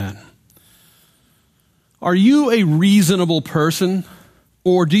Are you a reasonable person,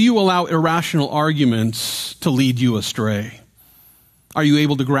 or do you allow irrational arguments to lead you astray? Are you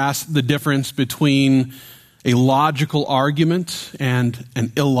able to grasp the difference between a logical argument and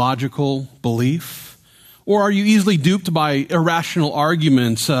an illogical belief? Or are you easily duped by irrational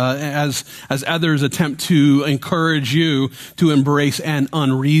arguments as others attempt to encourage you to embrace an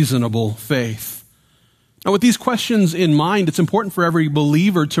unreasonable faith? Now, with these questions in mind, it's important for every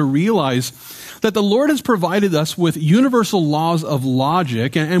believer to realize that the Lord has provided us with universal laws of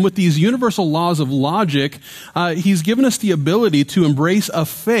logic, and with these universal laws of logic, He's given us the ability to embrace a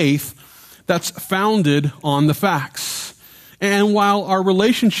faith that's founded on the facts. And while our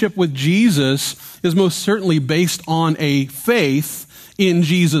relationship with Jesus is most certainly based on a faith in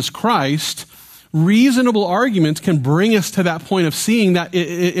Jesus Christ, reasonable arguments can bring us to that point of seeing that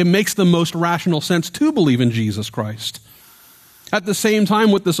it makes the most rational sense to believe in Jesus Christ. At the same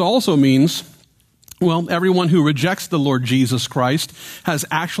time, what this also means, well, everyone who rejects the Lord Jesus Christ has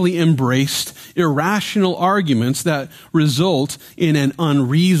actually embraced irrational arguments that result in an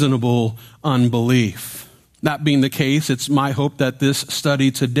unreasonable unbelief. That being the case, it's my hope that this study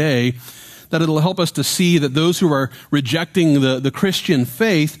today, that it'll help us to see that those who are rejecting the Christian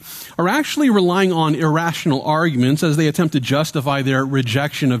faith are actually relying on irrational arguments as they attempt to justify their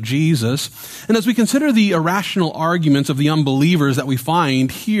rejection of Jesus. And as we consider the irrational arguments of the unbelievers that we find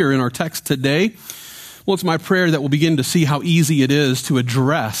here in our text today, well, it's my prayer that we'll begin to see how easy it is to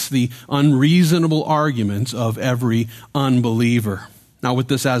address the unreasonable arguments of every unbeliever. Now, with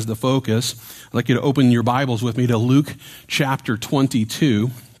this as the focus, I'd like you to open your Bibles with me to Luke chapter 22.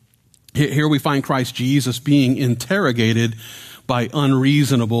 Here we find Christ Jesus being interrogated by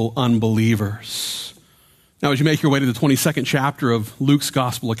unreasonable unbelievers. Now, as you make your way to the 22nd chapter of Luke's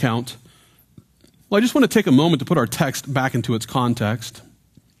gospel account, well, I just want to take a moment to put our text back into its context.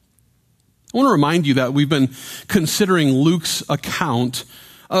 I want to remind you that we've been considering Luke's account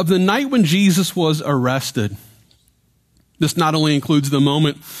of the night when Jesus was arrested. This not only includes the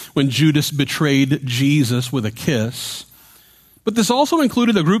moment when Judas betrayed Jesus with a kiss, but this also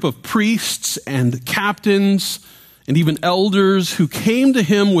included a group of priests and captains and even elders who came to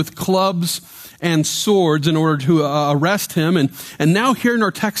him with clubs and swords in order to arrest him. And now here in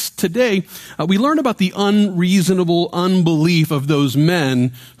our text today, we learn about the unreasonable unbelief of those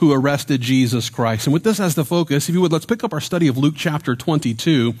men who arrested Jesus Christ. And with this as the focus, if you would, let's pick up our study of Luke chapter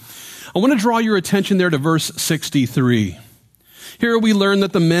 22. I want to draw your attention there to verse 63. Here we learn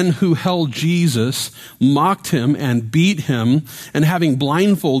that the men who held Jesus mocked him and beat him, and having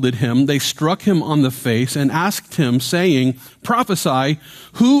blindfolded him, they struck him on the face and asked him, saying, "Prophesy,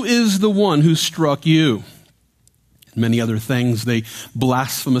 who is the one who struck you?" And many other things they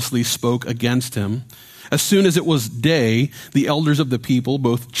blasphemously spoke against him. As soon as it was day, the elders of the people,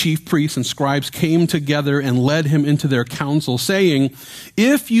 both chief priests and scribes, came together and led him into their council, saying,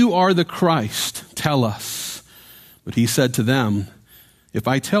 "If you are the Christ, tell us." But he said to them, "If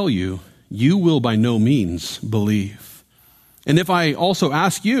I tell you, you will by no means believe. And if I also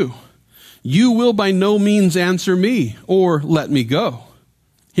ask you, you will by no means answer me or let me go.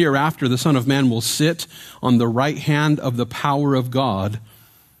 Hereafter the Son of Man will sit on the right hand of the power of God."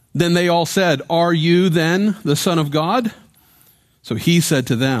 Then they all said, "Are you then the Son of God?" So he said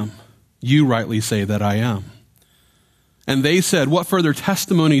to them, "You rightly say that I am." And they said, "What further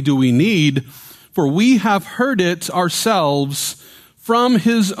testimony do we need? For we have heard it ourselves from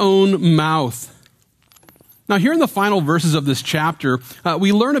his own mouth." Now, here in the final verses of this chapter,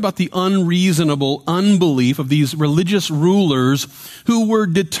 we learn about the unreasonable unbelief of these religious rulers who were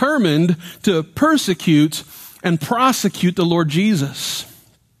determined to persecute and prosecute the Lord Jesus.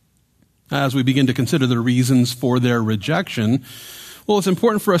 As we begin to consider the reasons for their rejection, well, it's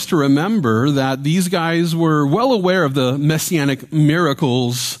important for us to remember that these guys were well aware of the messianic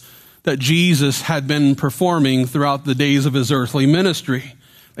miracles that Jesus had been performing throughout the days of his earthly ministry.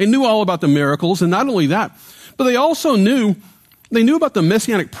 They knew all about the miracles, and not only that, but they also knew about the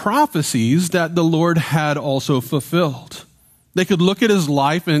messianic prophecies that the Lord had also fulfilled. They could look at his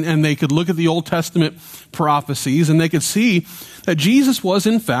life and they could look at the Old Testament prophecies, and they could see that Jesus was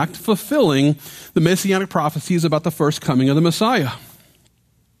in fact fulfilling the messianic prophecies about the first coming of the Messiah.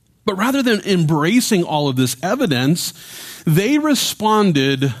 But rather than embracing all of this evidence, they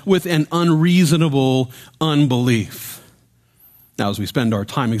responded with an unreasonable unbelief. Now, as we spend our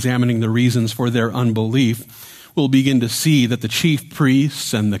time examining the reasons for their unbelief, we'll begin to see that the chief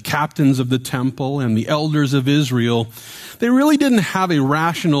priests and the captains of the temple and the elders of Israel, they really didn't have a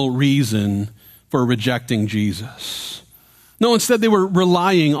rational reason for rejecting Jesus. No, instead they were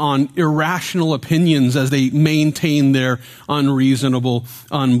relying on irrational opinions as they maintained their unreasonable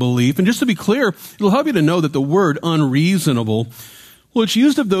unbelief. And just to be clear, it'll help you to know that the word unreasonable, well, it's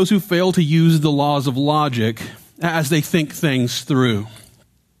used of those who fail to use the laws of logic as they think things through.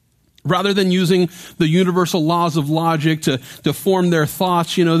 Rather than using the universal laws of logic to form their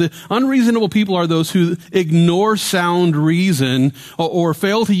thoughts, the unreasonable people are those who ignore sound reason or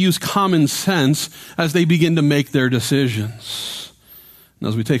fail to use common sense as they begin to make their decisions. And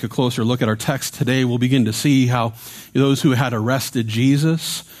as we take a closer look at our text today, we'll begin to see how those who had arrested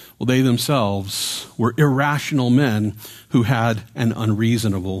Jesus, well, they themselves were irrational men who had an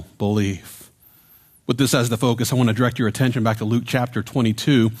unreasonable belief. With this as the focus, I want to direct your attention back to Luke chapter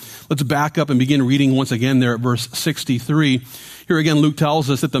 22. Let's back up and begin reading once again there at verse 63. Here again, Luke tells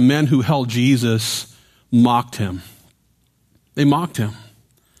us that the men who held Jesus mocked him. They mocked him.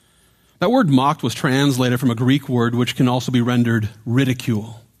 That word mocked was translated from a Greek word which can also be rendered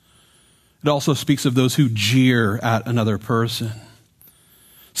ridicule. It also speaks of those who jeer at another person.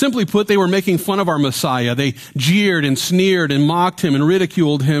 Simply put, they were making fun of our Messiah. They jeered and sneered and mocked him and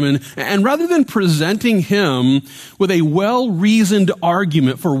ridiculed him. And rather than presenting him with a well-reasoned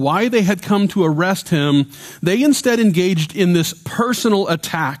argument for why they had come to arrest him, they instead engaged in this personal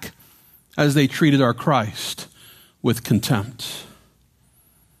attack as they treated our Christ with contempt.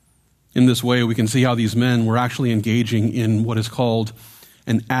 In this way, we can see how these men were actually engaging in what is called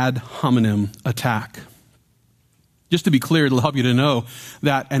an ad hominem attack. Just to be clear, it'll help you to know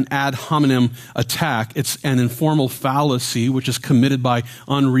that an ad hominem attack, it's an informal fallacy which is committed by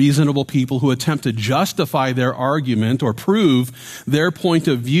unreasonable people who attempt to justify their argument or prove their point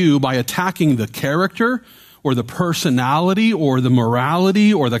of view by attacking the character or the personality or the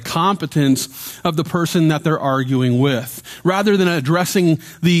morality or the competence of the person that they're arguing with, rather than addressing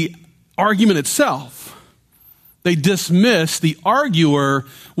the argument itself. They dismiss the arguer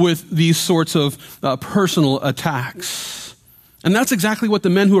with these sorts of personal attacks. And that's exactly what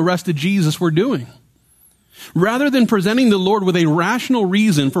the men who arrested Jesus were doing. Rather than presenting the Lord with a rational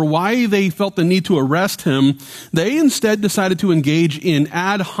reason for why they felt the need to arrest him, they instead decided to engage in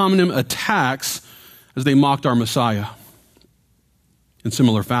ad hominem attacks as they mocked our Messiah. In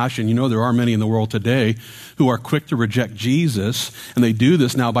similar fashion, there are many in the world today who are quick to reject Jesus, and they do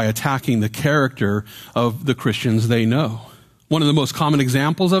this now by attacking the character of the Christians they know. One of the most common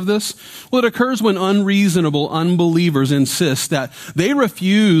examples of this, well, it occurs when unreasonable unbelievers insist that they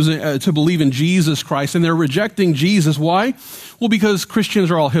refuse to believe in Jesus Christ, and they're rejecting Jesus. Why? Well, because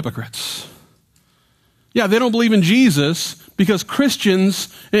Christians are all hypocrites. Yeah, they don't believe in Jesus because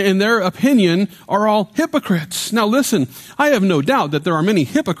Christians, in their opinion, are all hypocrites. Now listen, I have no doubt that there are many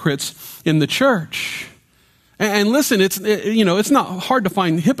hypocrites in the church. And listen, it's not hard to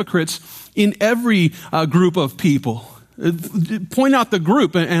find hypocrites in every group of people. Point out the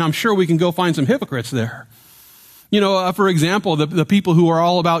group, and I'm sure we can go find some hypocrites there. For example, the people who are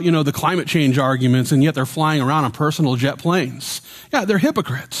all about, the climate change arguments, and yet they're flying around on personal jet planes. Yeah, they're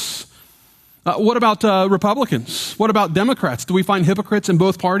hypocrites. What about Republicans? What about Democrats? Do we find hypocrites in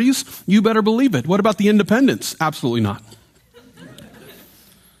both parties? You better believe it. What about the independents? Absolutely not.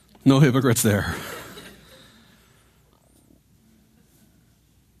 No hypocrites there.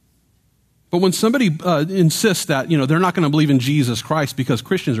 But when somebody insists that, they're not going to believe in Jesus Christ because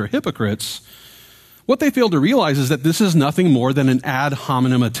Christians are hypocrites, what they fail to realize is that this is nothing more than an ad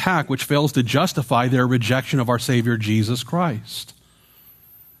hominem attack which fails to justify their rejection of our Savior Jesus Christ.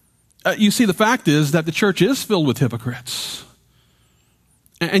 You see, the fact is that the church is filled with hypocrites.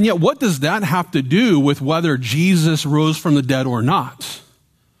 And yet, what does that have to do with whether Jesus rose from the dead or not?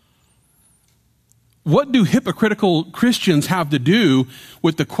 What do hypocritical Christians have to do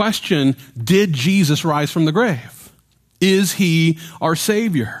with the question, did Jesus rise from the grave? Is he our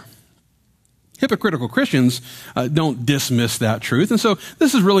Savior? Hypocritical Christians don't dismiss that truth. And so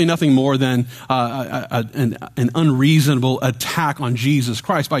this is really nothing more than an unreasonable attack on Jesus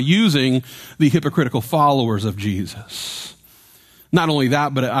Christ by using the hypocritical followers of Jesus. Not only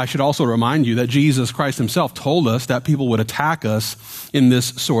that, but I should also remind you that Jesus Christ himself told us that people would attack us in this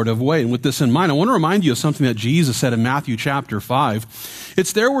sort of way. And with this in mind, I want to remind you of something that Jesus said in Matthew chapter 5.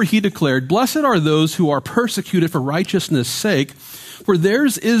 It's there where he declared, "Blessed are those who are persecuted for righteousness' sake, for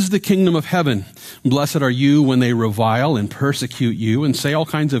theirs is the kingdom of heaven. Blessed are you when they revile and persecute you and say all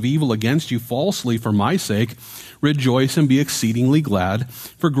kinds of evil against you falsely for my sake. Rejoice and be exceedingly glad,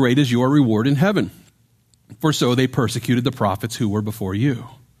 for great is your reward in heaven. For so they persecuted the prophets who were before you."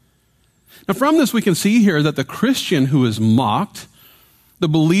 Now from this we can see here that the Christian who is mocked, the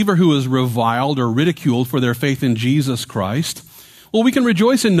believer who is reviled or ridiculed for their faith in Jesus Christ, Well, we can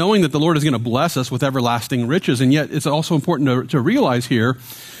rejoice in knowing that the Lord is going to bless us with everlasting riches. And yet it's also important to realize here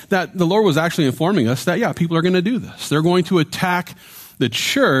that the Lord was actually informing us that, yeah, people are going to do this. They're going to attack the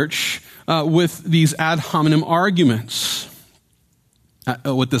church with these ad hominem arguments.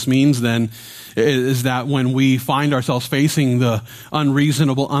 What this means then is that when we find ourselves facing the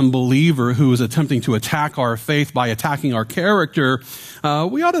unreasonable unbeliever who is attempting to attack our faith by attacking our character,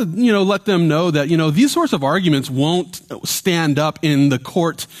 we ought to, let them know that, these sorts of arguments won't stand up in the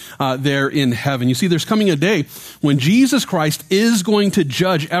court there in heaven. You see, there's coming a day when Jesus Christ is going to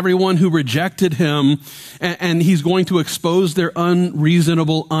judge everyone who rejected him, and he's going to expose their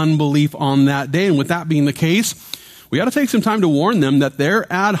unreasonable unbelief on that day. And with that being the case, we ought to take some time to warn them that their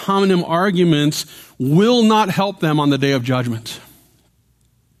ad hominem arguments will not help them on the day of judgment.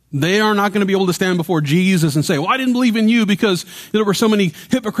 They are not going to be able to stand before Jesus and say, well, I didn't believe in you because there were so many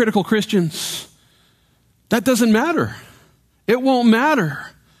hypocritical Christians. That doesn't matter. It won't matter.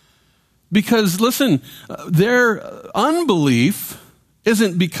 Because, listen, their unbelief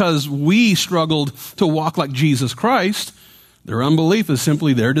isn't because we struggled to walk like Jesus Christ. Their unbelief is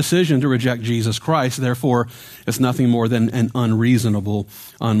simply their decision to reject Jesus Christ. Therefore, it's nothing more than an unreasonable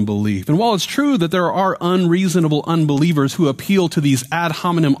unbelief. And while it's true that there are unreasonable unbelievers who appeal to these ad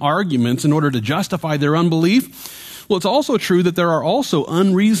hominem arguments in order to justify their unbelief, well, it's also true that there are also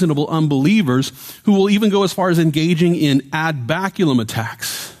unreasonable unbelievers who will even go as far as engaging in ad baculum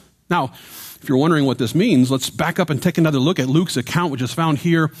attacks. Now, if you're wondering what this means, let's back up and take another look at Luke's account, which is found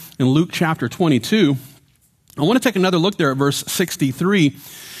here in Luke chapter 22. I want to take another look there at verse 63.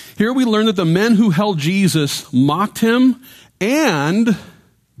 Here we learn that the men who held Jesus mocked him and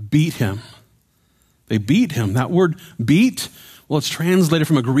beat him. They beat him. That word beat, well, it's translated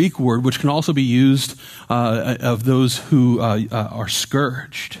from a Greek word, which can also be used of those who are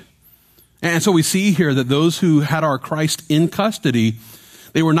scourged. And so we see here that those who had our Christ in custody,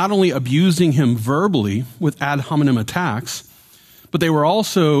 they were not only abusing him verbally with ad hominem attacks, but they were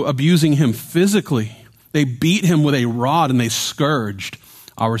also abusing him physically. They beat him with a rod and they scourged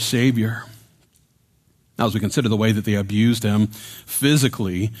our Savior. Now, as we consider the way that they abused him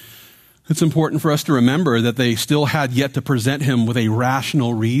physically, it's important for us to remember that they still had yet to present him with a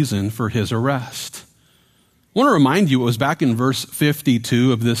rational reason for his arrest. I want to remind you, it was back in verse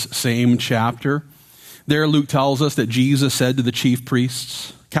 52 of this same chapter. There, Luke tells us that Jesus said to the chief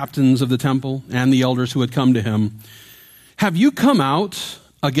priests, captains of the temple, and the elders who had come to him, "Have you come out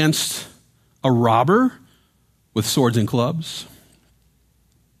against a robber with swords and clubs?"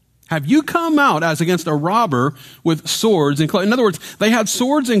 Have you come out as against a robber with swords and clubs? In other words, they had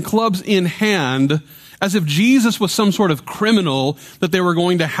swords and clubs in hand as if Jesus was some sort of criminal that they were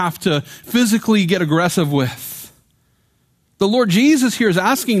going to have to physically get aggressive with. The Lord Jesus here is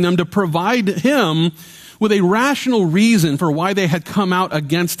asking them to provide him with a rational reason for why they had come out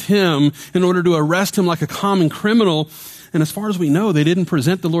against him in order to arrest him like a common criminal. And as far as we know, they didn't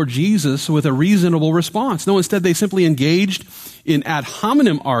present the Lord Jesus with a reasonable response. No, instead they simply engaged in ad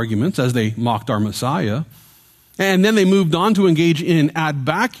hominem arguments as they mocked our Messiah. And then they moved on to engage in ad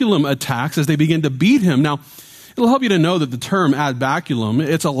baculum attacks as they began to beat him. Now, it'll help you to know that the term ad baculum,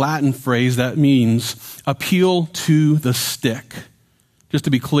 it's a Latin phrase that means appeal to the stick. Just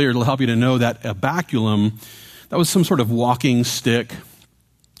to be clear, it'll help you to know that a baculum, that was some sort of walking stick,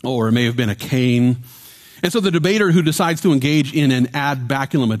 or it may have been a cane. And so the debater who decides to engage in an ad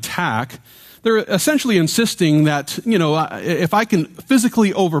baculum attack, they're essentially insisting that, if I can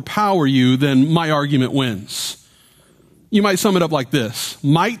physically overpower you, then my argument wins. You might sum it up like this: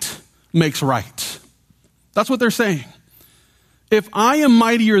 might makes right. That's what they're saying. If I am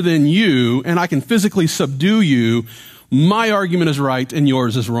mightier than you and I can physically subdue you, my argument is right and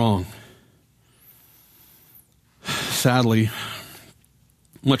yours is wrong. Sadly,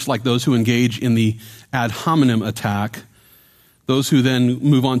 much like those who engage in the ad hominem attack, those who then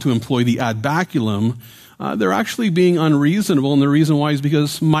move on to employ the ad baculum, they're actually being unreasonable, and the reason why is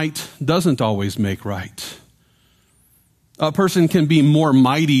because might doesn't always make right. A person can be more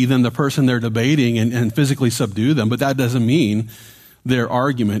mighty than the person they're debating and physically subdue them, but that doesn't mean their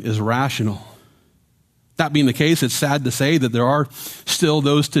argument is rational. That being the case, it's sad to say that there are still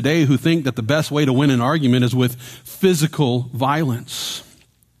those today who think that the best way to win an argument is with physical violence.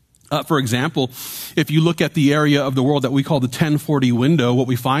 For example, if you look at the area of the world that we call the 1040 window, what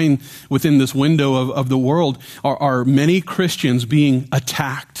we find within this window of the world are many Christians being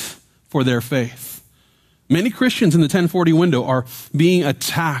attacked for their faith. Many Christians in the 1040 window are being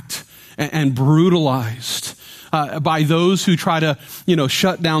attacked and brutalized by those who try to,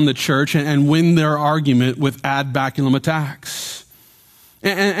 shut down the church and win their argument with ad baculum attacks.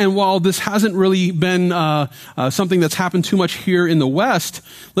 And while this hasn't really been something that's happened too much here in the West,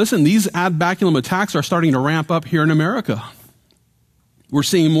 listen, these ad baculum attacks are starting to ramp up here in America. We're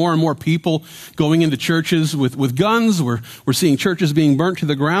seeing more and more people going into churches with guns. We're seeing churches being burnt to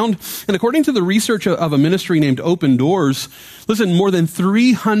the ground. And according to the research of a ministry named Open Doors, listen, more than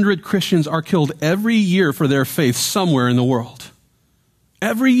 300 Christians are killed every year for their faith somewhere in the world.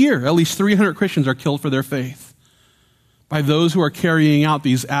 Every year, at least 300 Christians are killed for their faith by those who are carrying out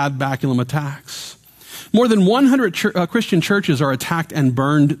these ad baculum attacks. More than 100 Christian churches are attacked and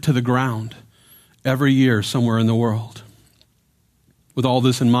burned to the ground every year somewhere in the world. With all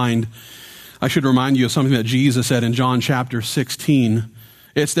this in mind, I should remind you of something that Jesus said in John chapter 16.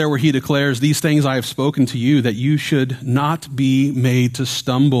 It's there where he declares, "These things I have spoken to you, that you should not be made to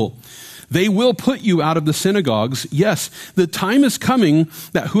stumble. They will put you out of the synagogues. Yes, the time is coming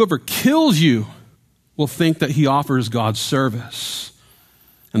that whoever kills you will think that he offers God's service.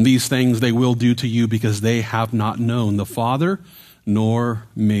 And these things they will do to you because they have not known the Father nor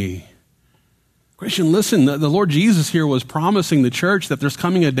me." Christian, listen, the Lord Jesus here was promising the church that there's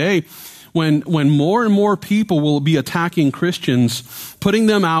coming a day when more and more people will be attacking Christians, putting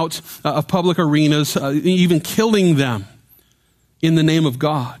them out of public arenas, even killing them in the name of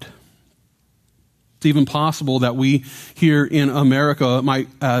God. It's even possible that we here in America might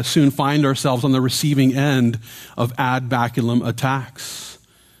soon find ourselves on the receiving end of ad baculum attacks.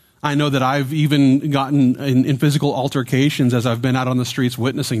 I know that I've even gotten in physical altercations as I've been out on the streets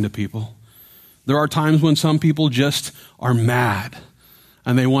witnessing to people. There are times when some people just are mad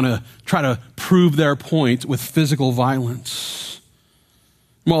and they want to try to prove their point with physical violence.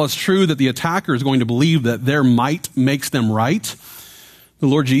 While it's true that the attacker is going to believe that their might makes them right, the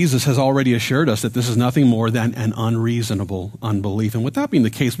Lord Jesus has already assured us that this is nothing more than an unreasonable unbelief. And with that being the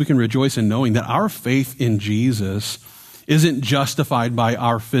case, we can rejoice in knowing that our faith in Jesus isn't justified by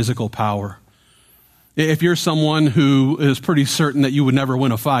our physical power. If you're someone who is pretty certain that you would never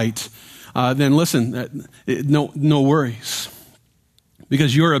win a fight, then listen, no worries.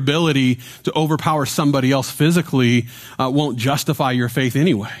 Because your ability to overpower somebody else physically won't justify your faith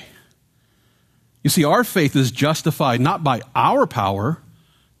anyway. You see, our faith is justified not by our power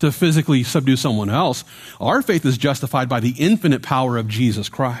to physically subdue someone else. Our faith is justified by the infinite power of Jesus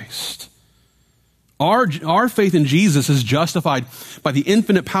Christ. Our faith in Jesus is justified by the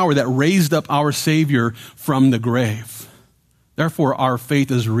infinite power that raised up our Savior from the grave. Therefore, our faith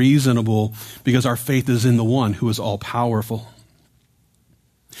is reasonable because our faith is in the one who is all-powerful.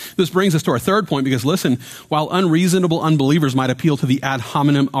 This brings us to our third point because, listen, while unreasonable unbelievers might appeal to the ad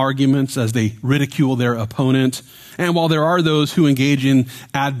hominem arguments as they ridicule their opponent, and while there are those who engage in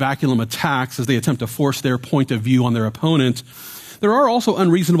ad baculum attacks as they attempt to force their point of view on their opponent, there are also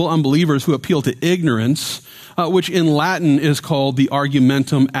unreasonable unbelievers who appeal to ignorance, which in Latin is called the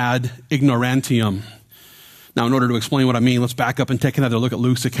argumentum ad ignorantium. Now, in order to explain what I mean, let's back up and take another look at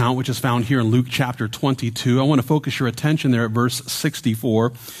Luke's account, which is found here in Luke chapter 22. I want to focus your attention there at verse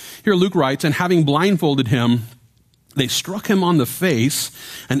 64. Here Luke writes, "And having blindfolded him, they struck him on the face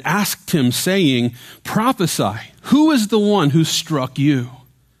and asked him, saying, 'Prophesy, who is the one who struck you?'"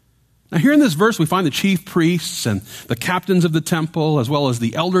 Now here in this verse, we find the chief priests and the captains of the temple, as well as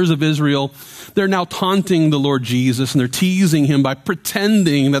the elders of Israel. They're now taunting the Lord Jesus, and they're teasing him by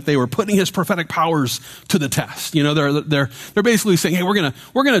pretending that they were putting his prophetic powers to the test. You know, they're basically saying, "Hey, we're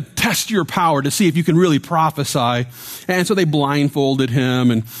gonna test your power to see if you can really prophesy." And so they blindfolded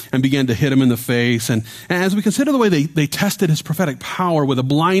him and began to hit him in the face. And as we consider the way they tested his prophetic power with a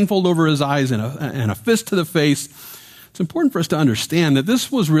blindfold over his eyes and a fist to the face, it's important for us to understand that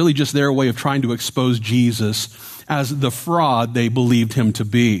this was really just their way of trying to expose Jesus as the fraud they believed him to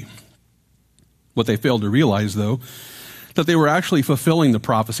be. What they failed to realize, though, that they were actually fulfilling the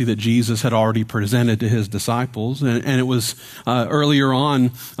prophecy that Jesus had already presented to his disciples. And it was earlier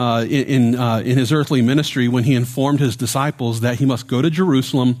on in his earthly ministry when he informed his disciples that he must go to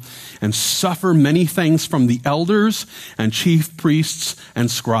Jerusalem and suffer many things from the elders and chief priests and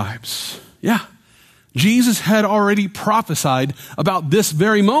scribes. Yeah. Jesus had already prophesied about this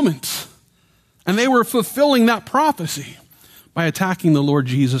very moment, and they were fulfilling that prophecy by attacking the Lord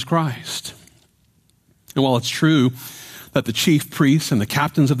Jesus Christ. And while it's true that the chief priests and the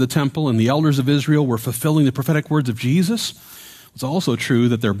captains of the temple and the elders of Israel were fulfilling the prophetic words of Jesus, it's also true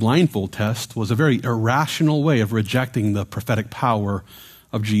that their blindfold test was a very irrational way of rejecting the prophetic power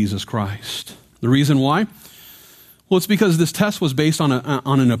of Jesus Christ. The reason why? Well, it's because this test was based on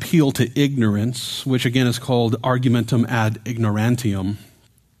an appeal to ignorance, which again is called argumentum ad ignorantium.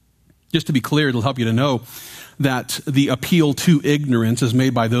 Just to be clear, it'll help you to know that the appeal to ignorance is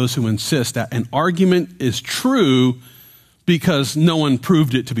made by those who insist that an argument is true because no one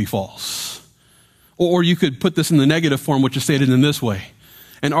proved it to be false. Or you could put this in the negative form, which is stated in this way.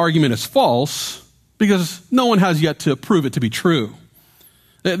 An argument is false because no one has yet to prove it to be true.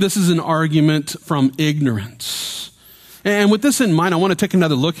 This is an argument from ignorance. And with this in mind, I want to take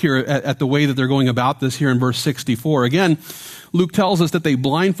another look here at the way that they're going about this here in verse 64. Again, Luke tells us that they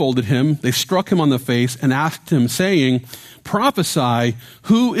blindfolded him, they struck him on the face and asked him, saying, "Prophesy,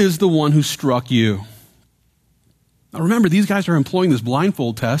 who is the one who struck you?" Now remember, these guys are employing this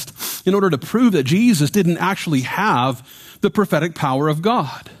blindfold test in order to prove that Jesus didn't actually have the prophetic power of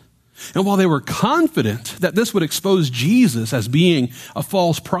God. And while they were confident that this would expose Jesus as being a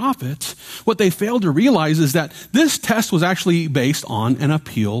false prophet, what they failed to realize is that this test was actually based on an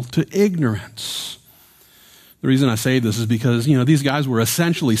appeal to ignorance. The reason I say this is because, these guys were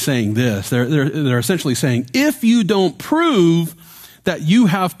essentially saying this. They're essentially saying, if you don't prove that you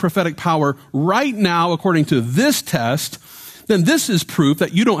have prophetic power right now according to this test, then this is proof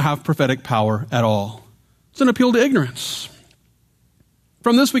that you don't have prophetic power at all. It's an appeal to ignorance.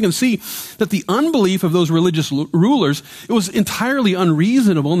 From this, we can see that the unbelief of those religious rulers, it was entirely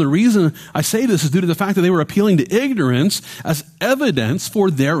unreasonable. And the reason I say this is due to the fact that they were appealing to ignorance as evidence for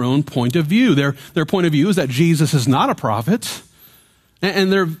their own point of view. Their point of view is that Jesus is not a prophet.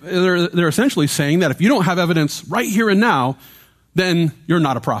 And they're essentially saying that if you don't have evidence right here and now, then you're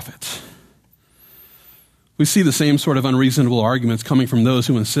not a prophet. We see the same sort of unreasonable arguments coming from those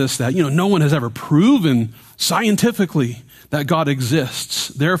who insist that, no one has ever proven scientifically that God exists.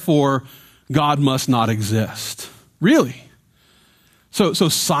 Therefore, God must not exist. Really? So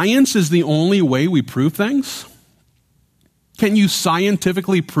science is the only way we prove things? Can you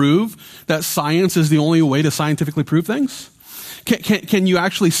scientifically prove that science is the only way to scientifically prove things? Can you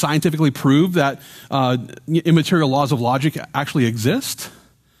actually scientifically prove that immaterial laws of logic actually exist?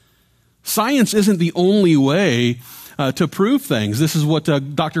 Science isn't the only way to prove things. This is what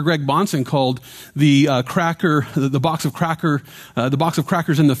Dr. Greg Bahnsen called the box of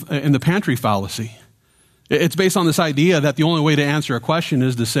crackers in the pantry fallacy. It's based on this idea that the only way to answer a question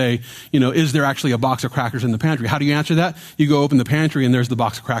is to say, is there actually a box of crackers in the pantry? How do you answer that? You go open the pantry and there's the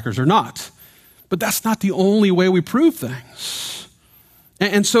box of crackers or not. But that's not the only way we prove things.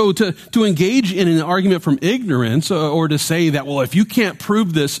 And so to engage in an argument from ignorance or to say that, well, if you can't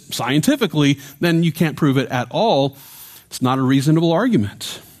prove this scientifically, then you can't prove it at all, it's not a reasonable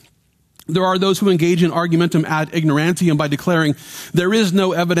argument. There are those who engage in argumentum ad ignorantium by declaring there is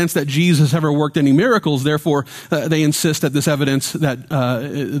no evidence that Jesus ever worked any miracles. Therefore, they insist that this evidence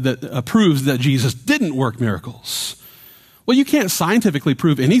that proves that Jesus didn't work miracles. Well, you can't scientifically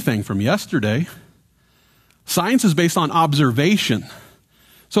prove anything from yesterday. Science is based on observation.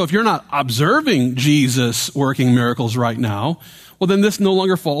 So if you're not observing Jesus working miracles right now, well, then this no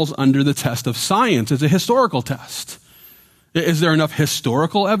longer falls under the test of science. It's a historical test. Is there enough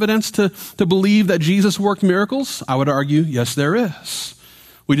historical evidence to believe that Jesus worked miracles? I would argue, yes, there is.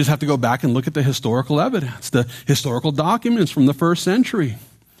 We just have to go back and look at the historical evidence, the historical documents from the first century.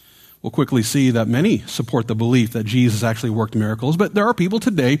 We'll quickly see that many support the belief that Jesus actually worked miracles, but there are people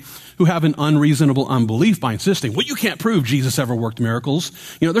today who have an unreasonable unbelief by insisting, well, you can't prove Jesus ever worked miracles.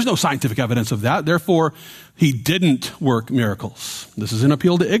 There's no scientific evidence of that. Therefore, he didn't work miracles. This is an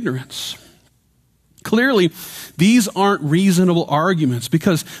appeal to ignorance. Clearly, these aren't reasonable arguments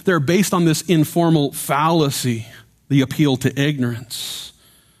because they're based on this informal fallacy, the appeal to ignorance.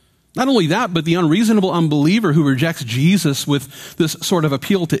 Not only that, but the unreasonable unbeliever who rejects Jesus with this sort of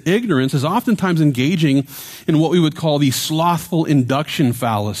appeal to ignorance is oftentimes engaging in what we would call the slothful induction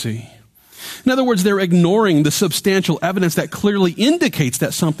fallacy. In other words, they're ignoring the substantial evidence that clearly indicates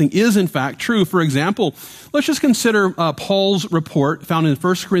that something is in fact true. For example, let's just consider Paul's report found in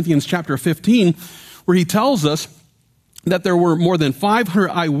 1 Corinthians chapter 15, where he tells us that there were more than 500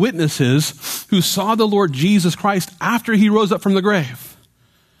 eyewitnesses who saw the Lord Jesus Christ after he rose up from the grave.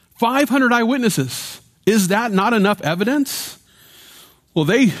 500 eyewitnesses. Is that not enough evidence? Well,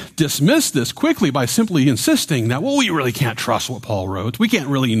 they dismissed this quickly by simply insisting that, well, we really can't trust what Paul wrote. We can't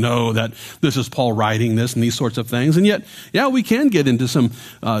really know that this is Paul writing this and these sorts of things. And yet, yeah, we can get into some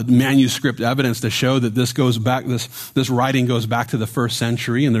manuscript evidence to show that this writing goes back to the first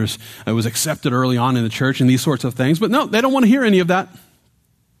century and it was accepted early on in the church and these sorts of things. But no, they don't want to hear any of that.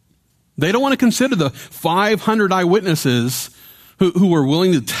 They don't want to consider the 500 eyewitnesses who were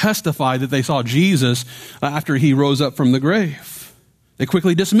willing to testify that they saw Jesus after he rose up from the grave. They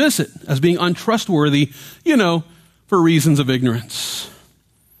quickly dismiss it as being untrustworthy, for reasons of ignorance.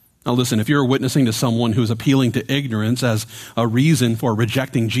 Now listen, if you're witnessing to someone who's appealing to ignorance as a reason for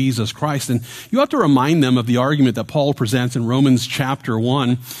rejecting Jesus Christ, then you have to remind them of the argument that Paul presents in Romans chapter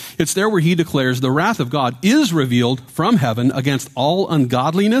 1. It's there where he declares the wrath of God is revealed from heaven against all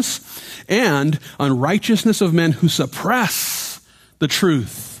ungodliness and unrighteousness of men who suppress the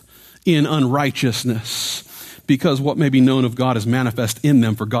truth in unrighteousness, because what may be known of God is manifest in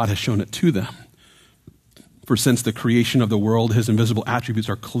them, for God has shown it to them. For since the creation of the world, his invisible attributes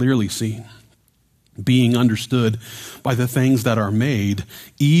are clearly seen, being understood by the things that are made,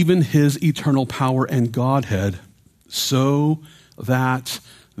 even his eternal power and Godhead, so that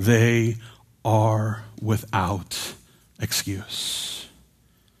they are without excuse.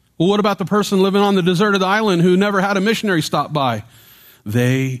 Well, what about the person living on the deserted island who never had a missionary stop by?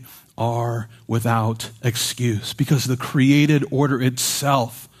 They are without excuse, because the created order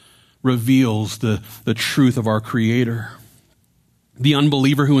itself reveals the truth of our Creator. The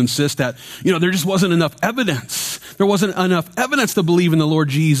unbeliever who insists that, there just wasn't enough evidence. There wasn't enough evidence to believe in the Lord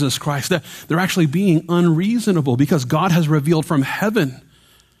Jesus Christ. They're actually being unreasonable, because God has revealed from heaven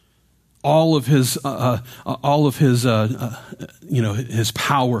all of his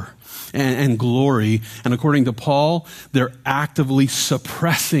power and glory. And according to Paul, they're actively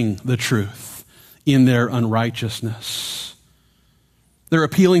suppressing the truth in their unrighteousness. They're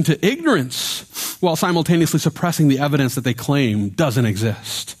appealing to ignorance while simultaneously suppressing the evidence that they claim doesn't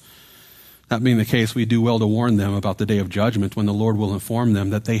exist. That being the case, we do well to warn them about the day of judgment, when the Lord will inform them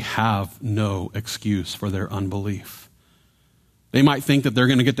that they have no excuse for their unbelief. They might think that they're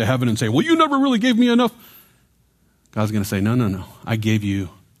going to get to heaven and say, well, you never really gave me enough. God's going to say, no. I gave you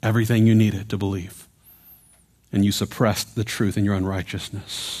everything you needed to believe, and you suppressed the truth in your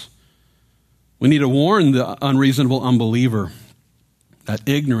unrighteousness. We need to warn the unreasonable unbeliever that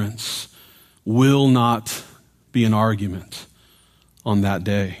ignorance will not be an argument on that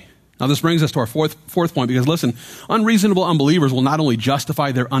day. Now, this brings us to our fourth point, because listen, unreasonable unbelievers will not only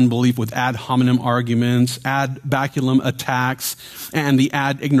justify their unbelief with ad hominem arguments, ad baculum attacks, and the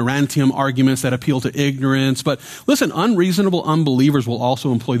ad ignorantium arguments that appeal to ignorance, but listen, unreasonable unbelievers will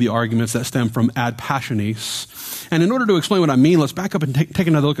also employ the arguments that stem from ad passionis. And in order to explain what I mean, let's back up and take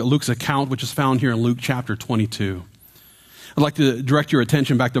another look at Luke's account, which is found here in Luke chapter 22. I'd like to direct your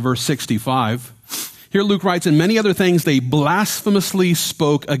attention back to verse 65. Here Luke writes, "And many other things they blasphemously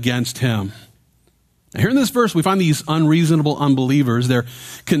spoke against him." Now, here in this verse, we find these unreasonable unbelievers. They're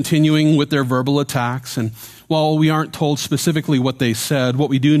continuing with their verbal attacks. And while we aren't told specifically what they said, what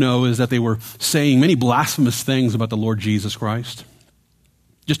we do know is that they were saying many blasphemous things about the Lord Jesus Christ.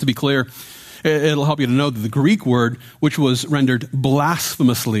 Just to be clear, it'll help you to know that the Greek word, which was rendered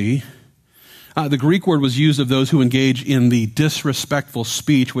blasphemously, the Greek word was used of those who engage in the disrespectful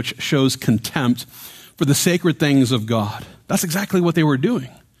speech which shows contempt for the sacred things of God. That's exactly what they were doing.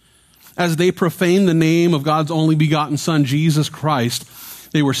 As they profaned the name of God's only begotten Son, Jesus Christ,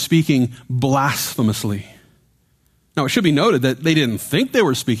 they were speaking blasphemously. Now, it should be noted that they didn't think they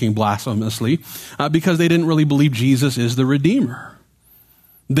were speaking blasphemously because they didn't really believe Jesus is the Redeemer.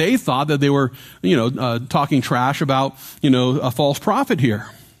 They thought that they were, talking trash about, a false prophet here.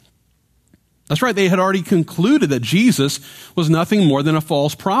 That's right. They had already concluded that Jesus was nothing more than a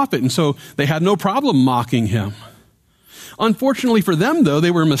false prophet, and so they had no problem mocking him. Unfortunately for them, though,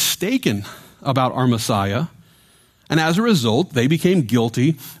 they were mistaken about our Messiah, and as a result, they became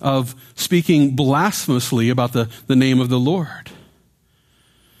guilty of speaking blasphemously about the name of the Lord.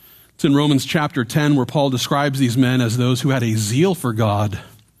 It's in Romans chapter 10 where Paul describes these men as those who had a zeal for God,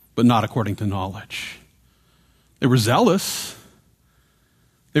 but not according to knowledge. They were zealous.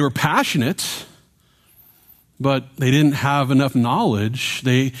 They were passionate, but they didn't have enough knowledge.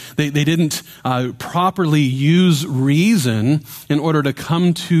 They didn't properly use reason in order to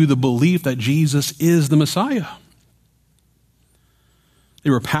come to the belief that Jesus is the Messiah. They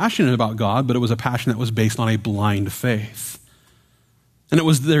were passionate about God, but it was a passion that was based on a blind faith. And it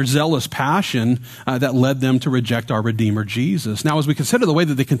was their zealous passion that led them to reject our Redeemer, Jesus. Now, as we consider the way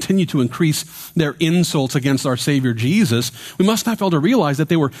that they continue to increase their insults against our Savior, Jesus, we must not fail to realize that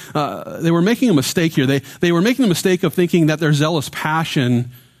they were making a mistake here. They were making the mistake of thinking that their zealous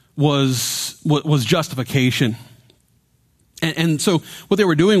passion was justification. And so what they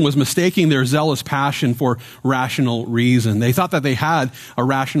were doing was mistaking their zealous passion for rational reason. They thought that they had a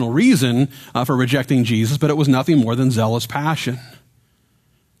rational reason for rejecting Jesus, but it was nothing more than zealous passion.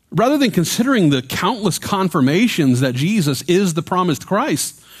 Rather than considering the countless confirmations that Jesus is the promised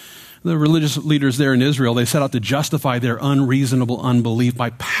Christ, The religious leaders there in Israel, they set out to justify their unreasonable unbelief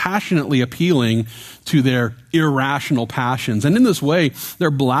by passionately appealing to their irrational passions. And in this way, their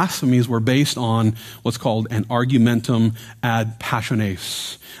blasphemies were based on what's called an argumentum ad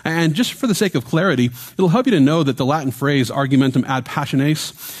passiones. And just for the sake of clarity, it'll help you to know that the Latin phrase argumentum ad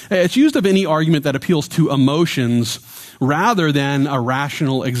passiones, it's used of any argument that appeals to emotions rather than a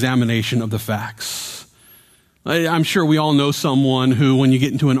rational examination of the facts. I'm sure we all know someone who, when you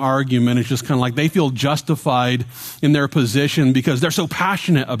get into an argument, it's just kind of like they feel justified in their position because they're so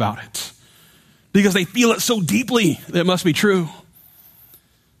passionate about it, because they feel it so deeply that it must be true.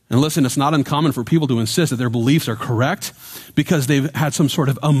 And listen, it's not uncommon for people to insist that their beliefs are correct because they've had some sort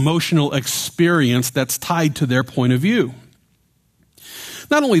of emotional experience that's tied to their point of view.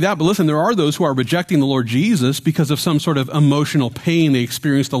 Not only that, but listen, there are those who are rejecting the Lord Jesus because of some sort of emotional pain they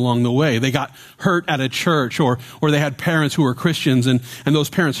experienced along the way. They got hurt at a church, or they had parents who were Christians, and those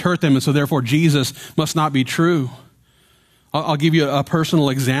parents hurt them, and so therefore Jesus must not be true. I'll give you a personal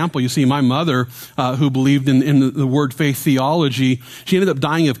example. You see, my mother, who believed in the word faith theology, she ended up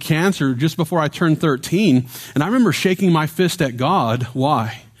dying of cancer just before I turned 13. And I remember shaking my fist at God.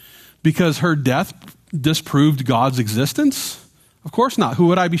 Why? Because her death disproved God's existence? Of course not. Who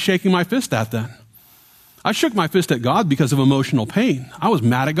would I be shaking my fist at then? I shook my fist at God because of emotional pain. I was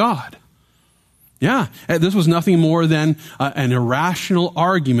mad at God. Yeah, this was nothing more than an irrational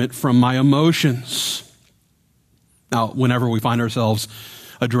argument from my emotions. Now, whenever we find ourselves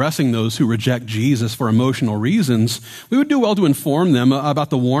addressing those who reject Jesus for emotional reasons, we would do well to inform them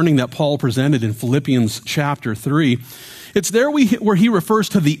about the warning that Paul presented in Philippians chapter 3. It's there where he refers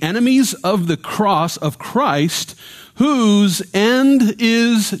to the enemies of the cross of Christ, whose end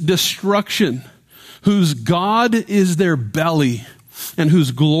is destruction, whose God is their belly, and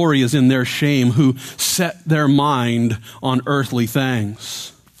whose glory is in their shame, who set their mind on earthly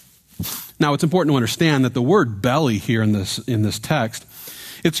things. Now, it's important to understand that the word belly here in this text,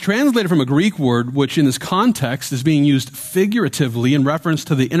 it's translated from a Greek word, which in this context is being used figuratively in reference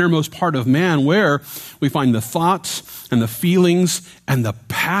to the innermost part of man, where we find the thoughts and the feelings and the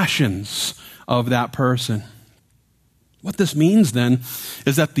passions of that person. What this means then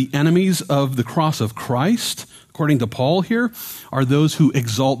is that the enemies of the cross of Christ, according to Paul here, are those who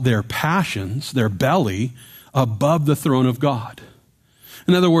exalt their passions, their belly, above the throne of God.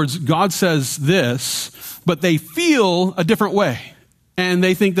 In other words, God says this, but they feel a different way. And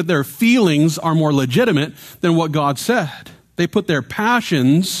they think that their feelings are more legitimate than what God said. They put their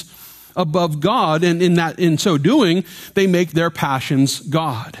passions above God, and in so doing, they make their passions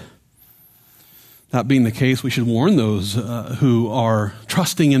God. That being the case, we should warn those who are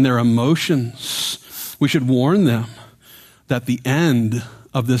trusting in their emotions. We should warn them that the end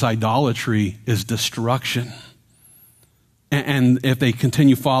of this idolatry is destruction. And if they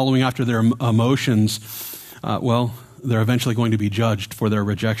continue following after their emotions, they're eventually going to be judged for their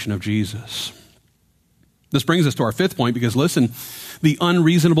rejection of Jesus. This brings us to our fifth point, because listen, the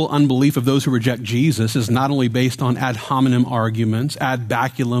unreasonable unbelief of those who reject Jesus is not only based on ad hominem arguments, ad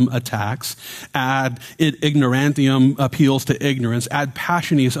baculum attacks, ad ignorantium appeals to ignorance, ad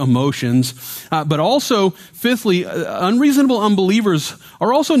passionis emotions, but also, fifthly, unreasonable unbelievers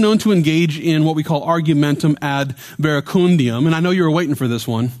are also known to engage in what we call argumentum ad verecundium. And I know you were waiting for this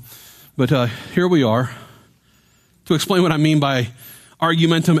one, but here we are. To explain what I mean by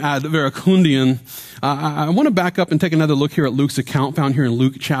argumentum ad verecundium, I want to back up and take another look here at Luke's account found here in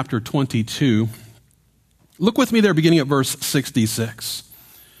Luke chapter 22. Look with me there beginning at verse 66.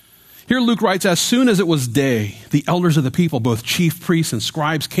 Here Luke writes, "As soon as it was day, the elders of the people, both chief priests and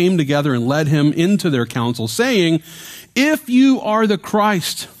scribes, came together and led him into their council, saying, 'If you are the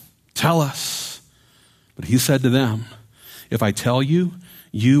Christ, tell us.' But he said to them, 'If I tell you,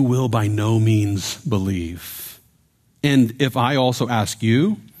 you will by no means believe. And if I also ask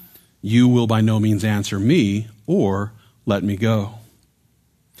you, you will by no means answer me or let me go.'"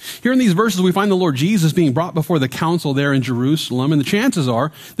 Here in these verses, we find the Lord Jesus being brought before the council there in Jerusalem. And the chances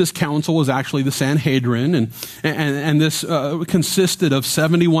are this council was actually the Sanhedrin. And this consisted of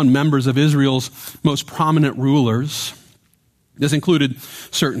 71 members of Israel's most prominent rulers. This included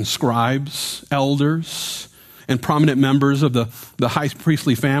certain scribes, elders, and prominent members of the high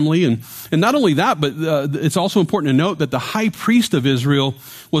priestly family. And not only that, but it's also important to note that the high priest of Israel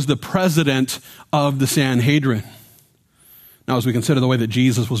was the president of the Sanhedrin. Now, as we consider the way that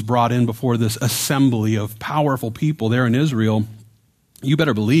Jesus was brought in before this assembly of powerful people there in Israel, you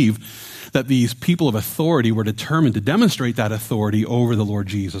better believe that these people of authority were determined to demonstrate that authority over the Lord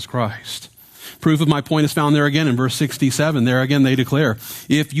Jesus Christ. Proof of my point is found there again in verse 67. There again they declare,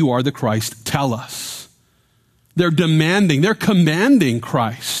 "If you are the Christ, tell us." They're commanding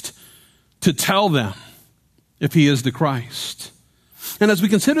Christ to tell them if he is the Christ. And as we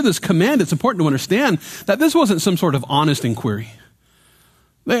consider this command, it's important to understand that this wasn't some sort of honest inquiry.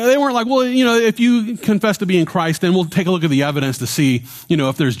 They weren't like, well, if you confess to being Christ, then we'll take a look at the evidence to see,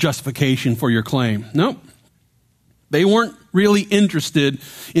 if there's justification for your claim. No. They weren't really interested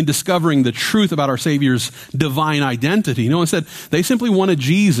in discovering the truth about our Savior's divine identity. No, instead, they simply wanted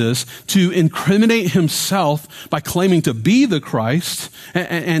Jesus to incriminate himself by claiming to be the Christ,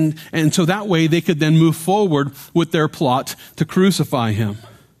 and so that way they could then move forward with their plot to crucify him.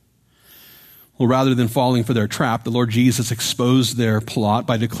 Well, rather than falling for their trap, the Lord Jesus exposed their plot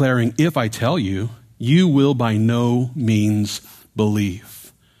by declaring, if I tell you, you will by no means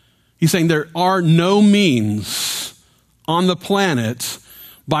believe. He's saying there are no means on the planet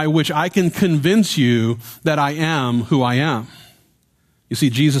by which I can convince you that I am who I am. You see,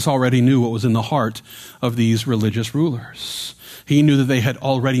 Jesus already knew what was in the heart of these religious rulers. He knew that they had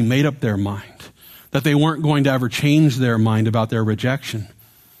already made up their mind, that they weren't going to ever change their mind about their rejection.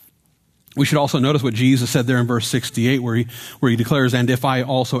 We should also notice what Jesus said there in verse 68 where he declares, and if I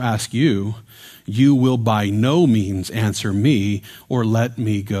also ask you, you will by no means answer me or let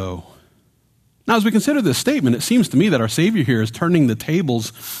me go. Now, as we consider this statement, it seems to me that our Savior here is turning the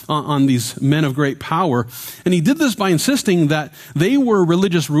tables on these men of great power. And he did this by insisting that they were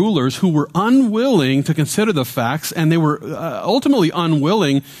religious rulers who were unwilling to consider the facts, and they were ultimately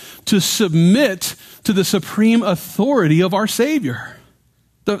unwilling to submit to the supreme authority of our Savior.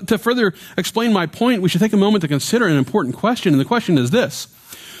 To further explain my point, we should take a moment to consider an important question, and the question is this: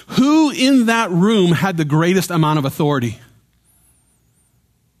 who in that room had the greatest amount of authority?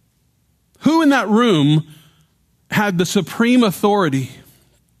 Who in that room had the supreme authority?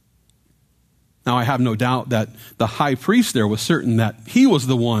 Now, I have no doubt that the high priest there was certain that he was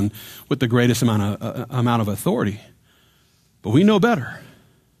the one with the greatest amount of authority. But we know better.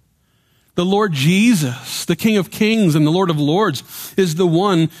 The Lord Jesus, the King of Kings and the Lord of Lords, is the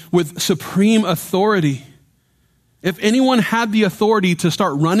one with supreme authority. If anyone had the authority to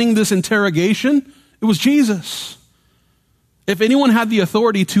start running this interrogation, it was Jesus. If anyone had the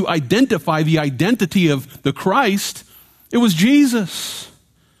authority to identify the identity of the Christ, it was Jesus.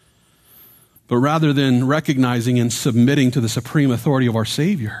 But rather than recognizing and submitting to the supreme authority of our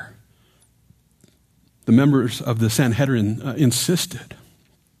Savior, the members of the Sanhedrin insisted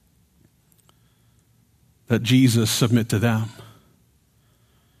that Jesus submit to them.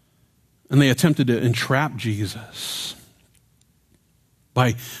 And they attempted to entrap Jesus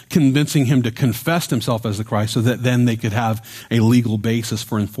by convincing him to confess himself as the Christ so that then they could have a legal basis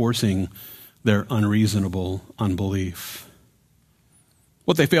for enforcing their unreasonable unbelief.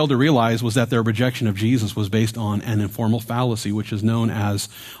 What they failed to realize was that their rejection of Jesus was based on an informal fallacy, which is known as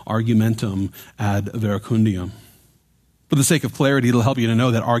argumentum ad verecundium. For the sake of clarity, it'll help you to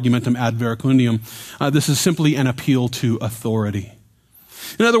know that argumentum ad verecundium, this is simply an appeal to authority.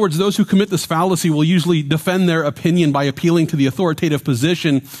 In other words, those who commit this fallacy will usually defend their opinion by appealing to the authoritative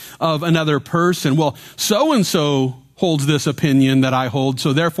position of another person. Well, so-and-so holds this opinion that I hold,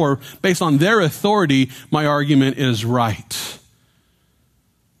 so therefore, based on their authority, my argument is right.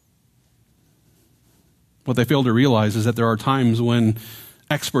 What they fail to realize is that there are times when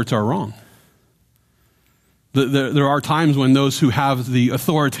experts are wrong. There are times when those who have the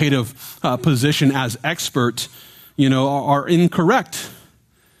authoritative position as expert, are incorrect.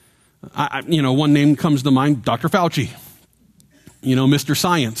 One name comes to mind, Dr. Fauci, Mr.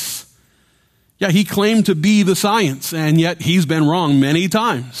 Science. Yeah, he claimed to be the science, and yet he's been wrong many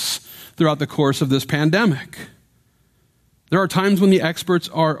times throughout the course of this pandemic. There are times when the experts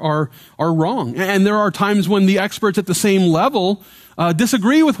are wrong, and there are times when the experts at the same level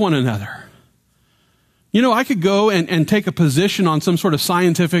disagree with one another. I could go and take a position on some sort of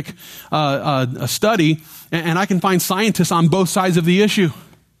scientific study, and I can find scientists on both sides of the issue.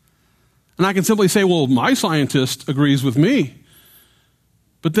 And I can simply say, well, my scientist agrees with me.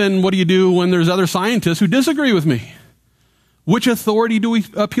 But then what do you do when there's other scientists who disagree with me? Which authority do we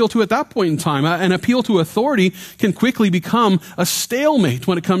appeal to at that point in time? An appeal to authority can quickly become a stalemate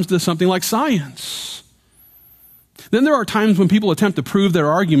when it comes to something like science. Then there are times when people attempt to prove their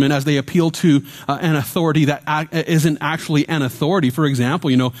argument as they appeal to an authority that isn't actually an authority. For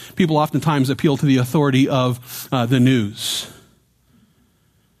example, people oftentimes appeal to the authority of the news.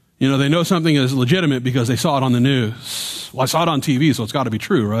 They know something is legitimate because they saw it on the news. Well, I saw it on TV, so it's got to be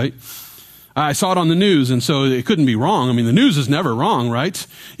true, right? I saw it on the news, and so it couldn't be wrong. I mean, the news is never wrong, right?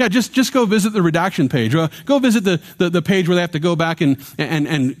 Yeah, just go visit the redaction page. Go visit the page where they have to go back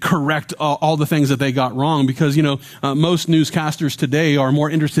and correct all the things that they got wrong because, most newscasters today are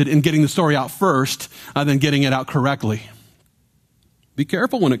more interested in getting the story out first than getting it out correctly. Be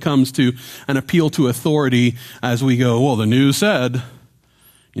careful when it comes to an appeal to authority as we go, well, the news said,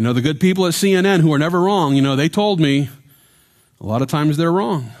 the good people at CNN who are never wrong, they told me. A lot of times they're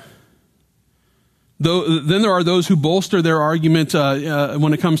wrong. Then there are those who bolster their argument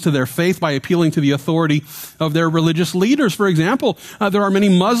when it comes to their faith by appealing to the authority of their religious leaders. For example, there are many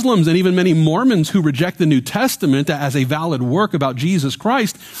Muslims and even many Mormons who reject the New Testament as a valid work about Jesus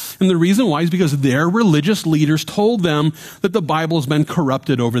Christ. And the reason why is because their religious leaders told them that the Bible has been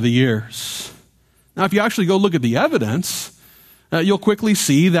corrupted over the years. Now, if you actually go look at the evidence, you'll quickly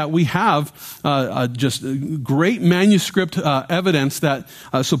see that we have just great manuscript evidence that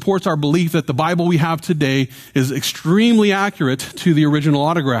supports our belief that the Bible we have today is extremely accurate to the original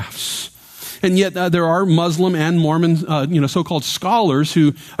autographs. And yet there are Muslim and Mormon, so-called scholars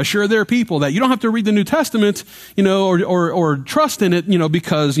who assure their people that you don't have to read the New Testament, or trust in it,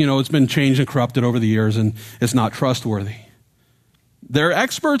 because, it's been changed and corrupted over the years and it's not trustworthy. They're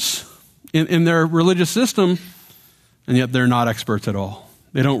experts in their religious system, and yet they're not experts at all.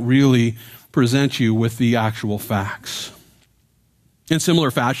 They don't really present you with the actual facts. In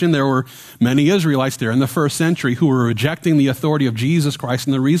similar fashion, there were many Israelites there in the first century who were rejecting the authority of Jesus Christ,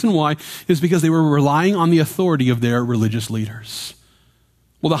 and the reason why is because they were relying on the authority of their religious leaders.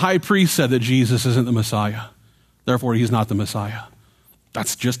 Well, the high priest said that Jesus isn't the Messiah, therefore he's not the Messiah.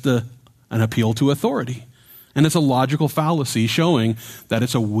 That's just an appeal to authority, and it's a logical fallacy showing that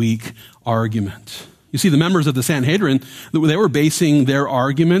it's a weak argument. You see, the members of the Sanhedrin, they were basing their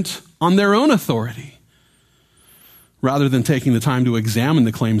argument on their own authority rather than taking the time to examine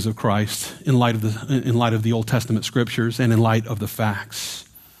the claims of Christ in light of the Old Testament scriptures and in light of the facts.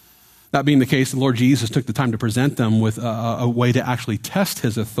 That being the case, the Lord Jesus took the time to present them with a way to actually test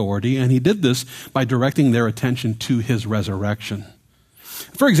his authority, and he did this by directing their attention to his resurrection.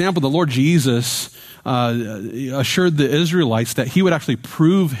 For example, the Lord Jesus assured the Israelites that he would actually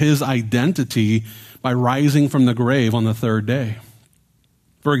prove his identity by rising from the grave on the third day.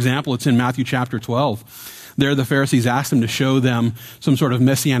 For example, it's in Matthew chapter 12. There the Pharisees asked him to show them some sort of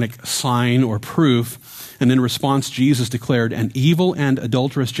messianic sign or proof. And in response, Jesus declared, "An evil and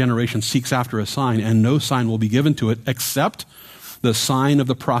adulterous generation seeks after a sign, and no sign will be given to it except the sign of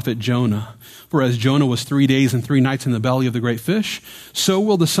the prophet Jonah. For as Jonah was 3 days and 3 nights in the belly of the great fish, so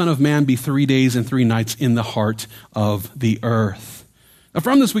will the Son of Man be 3 days and 3 nights in the heart of the earth." Now,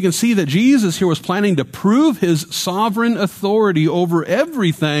 from this, we can see that Jesus here was planning to prove his sovereign authority over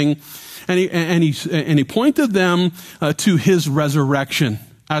everything, and he pointed them to his resurrection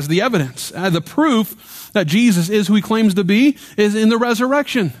as the evidence. The proof that Jesus is who he claims to be is in the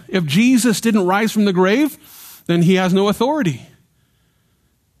resurrection. If Jesus didn't rise from the grave, then he has no authority.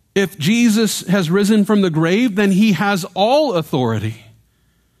 If Jesus has risen from the grave, then he has all authority.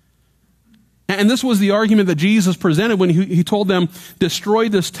 And this was the argument that Jesus presented when he told them, "Destroy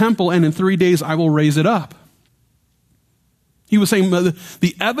this temple, and in 3 days I will raise it up." He was saying,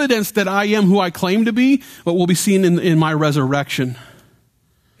 the evidence that I am who I claim to be, but will be seen in my resurrection.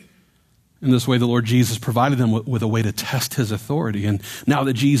 In this way, the Lord Jesus provided them with a way to test his authority. And now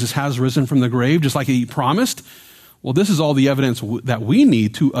that Jesus has risen from the grave, just like he promised, well, this is all the evidence that we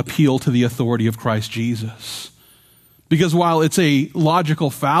need to appeal to the authority of Christ Jesus. Because while it's a logical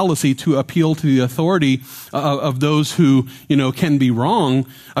fallacy to appeal to the authority of those who, can be wrong,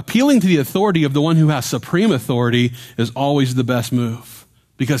 appealing to the authority of the one who has supreme authority is always the best move,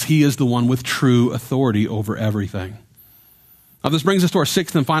 because he is the one with true authority over everything. Now, this brings us to our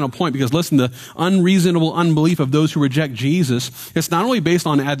sixth and final point, because listen, the unreasonable unbelief of those who reject Jesus, it's not only based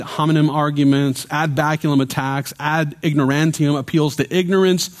on ad hominem arguments, ad baculum attacks, ad ignorantium appeals to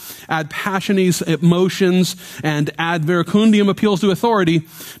ignorance, ad passionis emotions, and ad verecundium appeals to authority,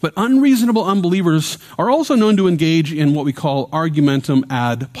 but unreasonable unbelievers are also known to engage in what we call argumentum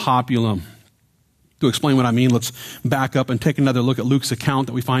ad populum. To explain what I mean, let's back up and take another look at Luke's account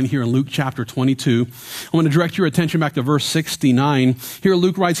that we find here in Luke chapter 22. I want to direct your attention back to verse 69. Here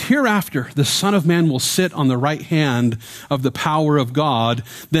Luke writes, "Hereafter the Son of Man will sit on the right hand of the power of God.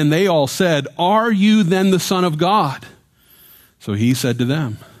 Then they all said, 'Are you then the Son of God?' So he said to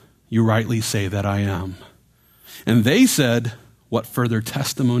them, 'You rightly say that I am.' And they said, 'What further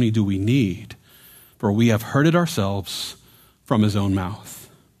testimony do we need? For we have heard it ourselves from his own mouth.'"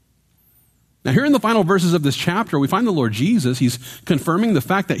 Now, here in the final verses of this chapter, we find the Lord Jesus. He's confirming the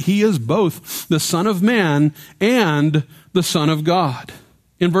fact that he is both the Son of Man and the Son of God.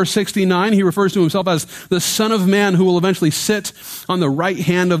 In verse 69, he refers to himself as the Son of Man who will eventually sit on the right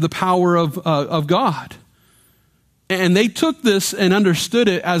hand of the power of God. And they took this and understood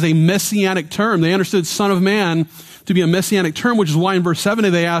it as a messianic term. They understood Son of Man to be a messianic term, which is why in verse 70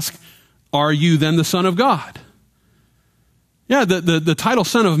 they ask, "Are you then the Son of God?" Yeah, the title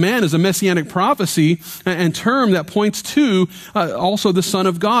Son of Man is a messianic prophecy and term that points to also the Son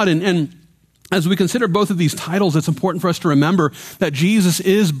of God. And as we consider both of these titles, it's important for us to remember that Jesus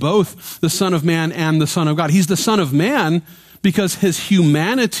is both the Son of Man and the Son of God. He's the Son of Man because his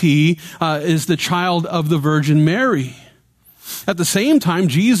humanity is the child of the Virgin Mary. At the same time,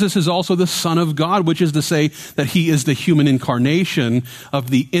 Jesus is also the Son of God, which is to say that he is the human incarnation of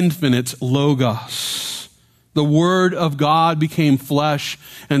the infinite Logos. The Word of God became flesh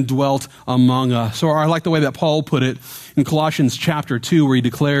and dwelt among us. Or I like the way that Paul put it in Colossians chapter 2, where he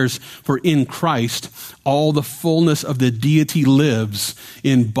declares, "For in Christ all the fullness of the deity lives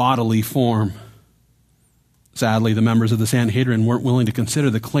in bodily form." Sadly, the members of the Sanhedrin weren't willing to consider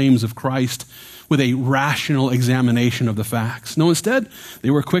the claims of Christ with a rational examination of the facts. No, instead, they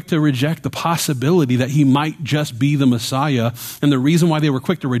were quick to reject the possibility that he might just be the Messiah. And the reason why they were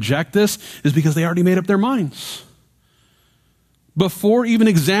quick to reject this is because they already made up their minds. Before even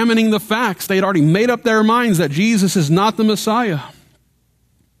examining the facts, they had already made up their minds that Jesus is not the Messiah.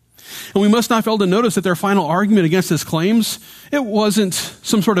 And we must not fail to notice that their final argument against his claims, it wasn't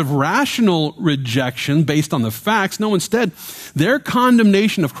some sort of rational rejection based on the facts. No, instead, their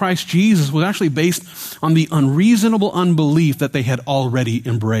condemnation of Christ Jesus was actually based on the unreasonable unbelief that they had already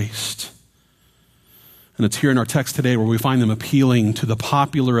embraced. And it's here in our text today where we find them appealing to the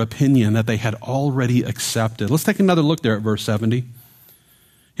popular opinion that they had already accepted. Let's take another look there at verse 70.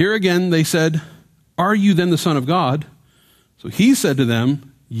 Here again, they said, "Are you then the Son of God?" So he said to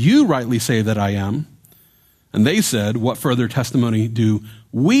them, "You rightly say that I am." And they said, "What further testimony do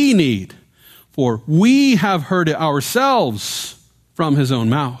we need? For we have heard it ourselves from his own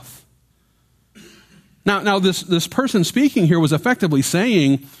mouth." Now this person speaking here was effectively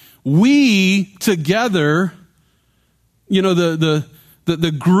saying, we together,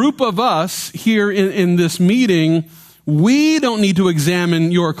 the group of us here in this meeting, we don't need to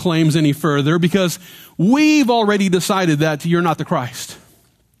examine your claims any further because we've already decided that you're not the Christ.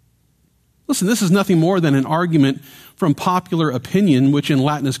 Listen, this is nothing more than an argument from popular opinion, which in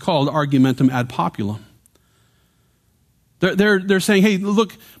Latin is called argumentum ad populum. They're saying, hey,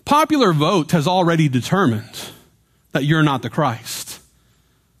 look, popular vote has already determined that you're not the Christ.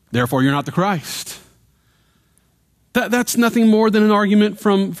 Therefore, you're not the Christ. That's nothing more than an argument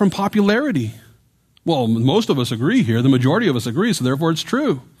from popularity. Well, most of us agree here. The majority of us agree, so therefore it's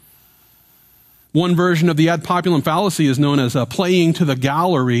true. One version of the ad populum fallacy is known as playing to the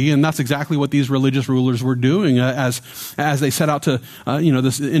gallery, and that's exactly what these religious rulers were doing as they set out to,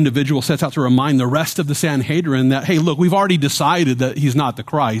 this individual sets out to remind the rest of the Sanhedrin that, hey, look, we've already decided that he's not the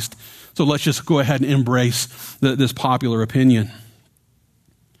Christ, so let's just go ahead and embrace this popular opinion.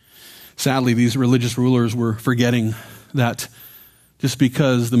 Sadly, these religious rulers were forgetting that just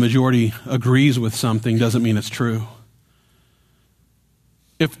because the majority agrees with something doesn't mean it's true.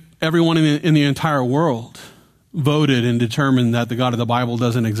 If everyone in the entire world voted and determined that the God of the Bible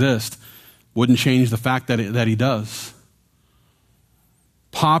doesn't exist, wouldn't change the fact that he does.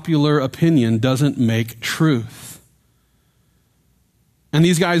 Popular opinion doesn't make truth. And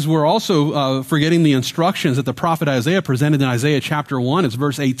these guys were also forgetting the instructions that the prophet Isaiah presented in Isaiah chapter 1. It's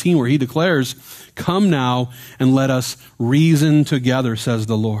verse 18 where he declares, "Come now and let us reason together, says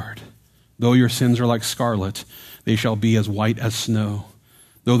the Lord. Though your sins are like scarlet, they shall be as white as snow.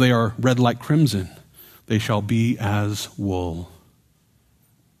 Though they are red like crimson, they shall be as wool."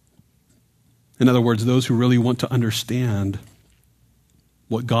 In other words, those who really want to understand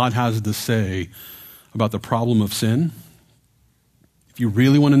what God has to say about the problem of sin, if you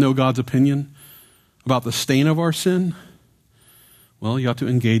really want to know God's opinion about the stain of our sin, well, you have to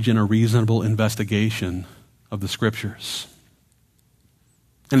engage in a reasonable investigation of the Scriptures.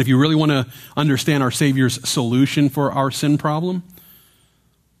 And if you really want to understand our Savior's solution for our sin problem,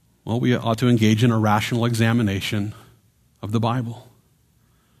 well, we ought to engage in a rational examination of the Bible.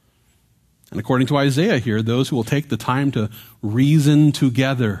 And according to Isaiah here, those who will take the time to reason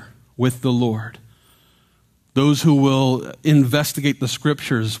together with the Lord, those who will investigate the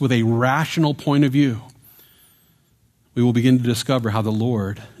Scriptures with a rational point of view, we will begin to discover how the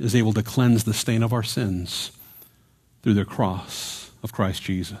Lord is able to cleanse the stain of our sins through the cross of Christ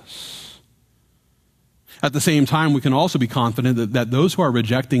Jesus. At the same time, we can also be confident that those who are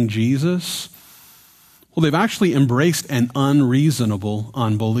rejecting Jesus, well, they've actually embraced an unreasonable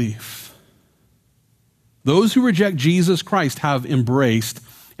unbelief. Those who reject Jesus Christ have embraced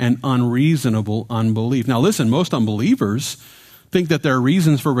an unreasonable unbelief. Now listen, most unbelievers think that their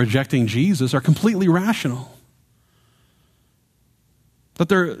reasons for rejecting Jesus are completely rational, that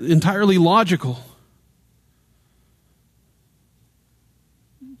they're entirely logical.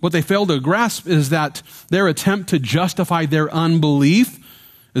 What they fail to grasp is that their attempt to justify their unbelief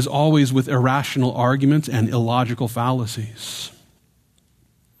is always with irrational arguments and illogical fallacies.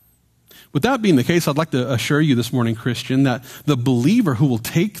 With that being the case, I'd like to assure you this morning, Christian, that the believer who will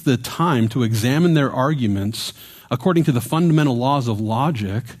take the time to examine their arguments according to the fundamental laws of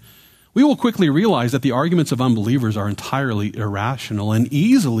logic, we will quickly realize that the arguments of unbelievers are entirely irrational and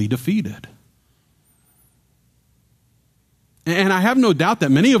easily defeated. And I have no doubt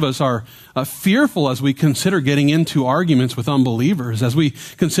that many of us are fearful as we consider getting into arguments with unbelievers, as we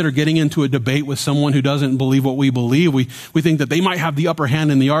consider getting into a debate with someone who doesn't believe what we believe. We think that they might have the upper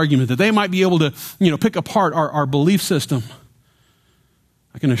hand in the argument, that they might be able to, pick apart our belief system.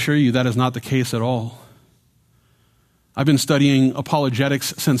 I can assure you that is not the case at all. I've been studying apologetics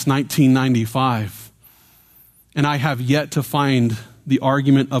since 1995, and I have yet to find the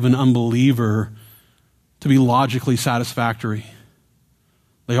argument of an unbeliever to be logically satisfactory.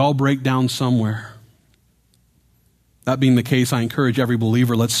 They all break down somewhere. That being the case, I encourage every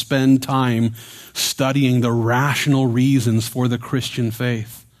believer, let's spend time studying the rational reasons for the Christian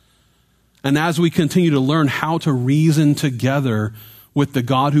faith. And as we continue to learn how to reason together with the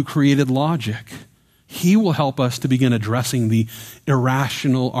God who created logic, He will help us to begin addressing the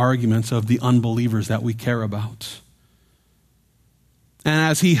irrational arguments of the unbelievers that we care about. And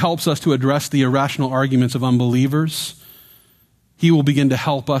as He helps us to address the irrational arguments of unbelievers, He will begin to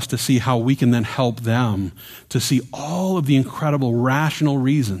help us to see how we can then help them to see all of the incredible rational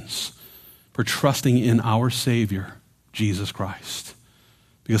reasons for trusting in our Savior, Jesus Christ.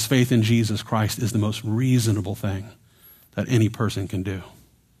 Because faith in Jesus Christ is the most reasonable thing that any person can do.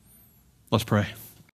 Let's pray.